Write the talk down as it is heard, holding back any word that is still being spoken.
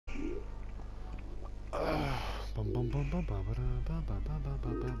Bum, bum, bum, bum, bum, ba-da, bum, bum, bum, bum,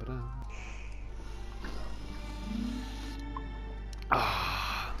 bum, bum, ba-da.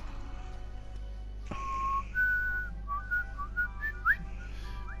 Ah.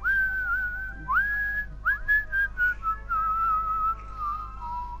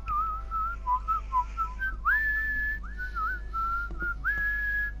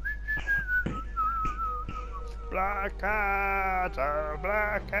 Blackadder,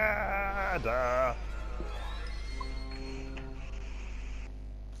 Blackadder.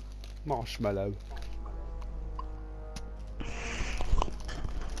 Marshmallow.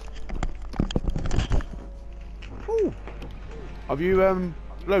 Ooh. Have you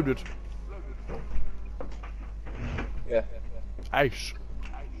loaded? Yeah. Ace.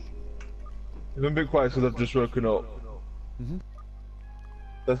 It's been a bit quiet because I've just woken up.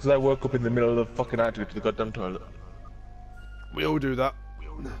 That's because I woke up in the middle of the fucking night to go to the goddamn toilet. We all do that.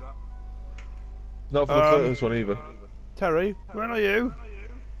 Not for the first one either. Terry, where are you?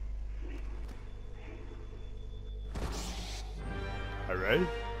 Harry?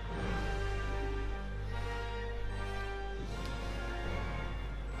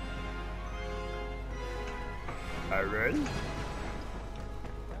 Harry?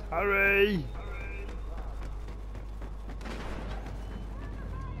 Harry?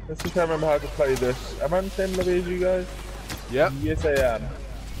 Let's just try to remember how to play this. Am I on the same level as you guys? Yep. Yes, I am.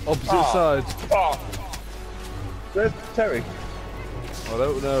 Opposite sides. Oh. Where's Terry? I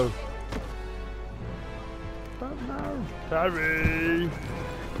don't know. Don't know. Terry!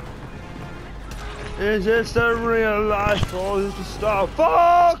 Is this the real life or is this the star?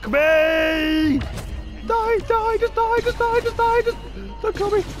 Fuck me! Die, die, just die, just die, just die, just don't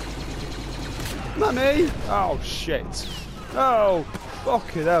kill me. Not me. Oh shit. Oh,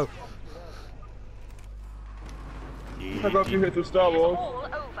 fucking hell. I got a few hits with Star Wars.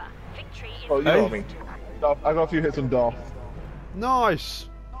 Oh, you know what I mean. I got a few hits on Darth. Nice.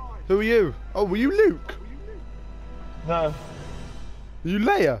 Who are you? Oh, were you Luke? No. Are you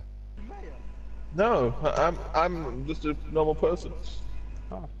Leia? No, I'm just a normal person.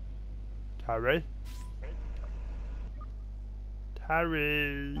 Oh. Harry?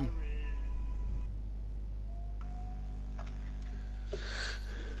 Harry?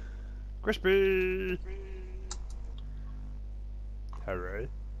 Crispy! Harry?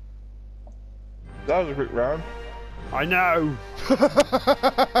 That was a quick round. I know!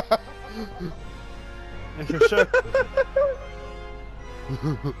 It's your circle.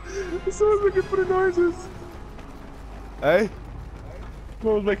 Someone's making funny noises. Hey?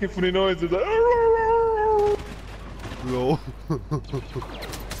 Someone's making funny noises. Like, Lol.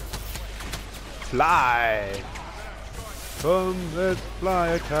 Fly! Come, let's fly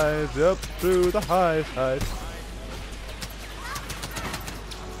a kite up through the high side.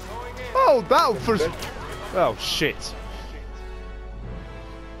 Oh, that was... Oh, shit.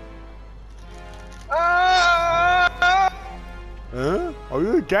 Huh? Are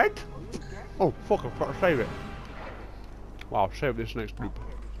you dead? Oh, fuck, I've got to save it. Well, I'll save this next loop.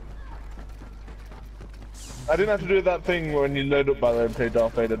 I didn't have to do that thing when you load up by the and play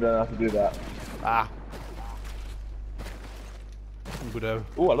Darth Vader. I didn't have to do that. Ah. Good.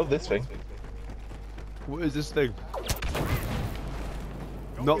 Oh, I love this thing. What is this thing?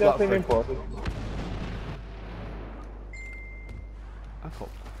 Not Yeah, that thing. important. I thought.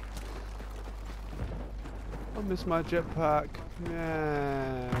 I miss my jetpack.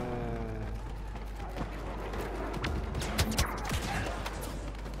 Yeah.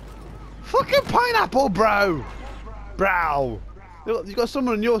 Fucking pineapple, bro! Brow! You got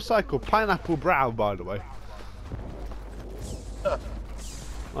someone on your side called Pineapple Brow, by the way.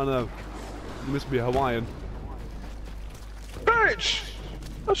 I know. You must be Hawaiian. Bitch!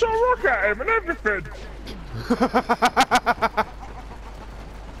 I shot a rock at him and everything!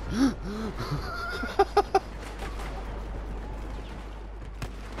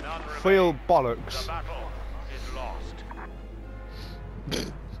 Feel bollocks.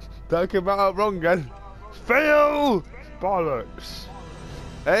 Don't come out wrong again. Feel bollocks.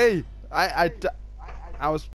 Hey, I was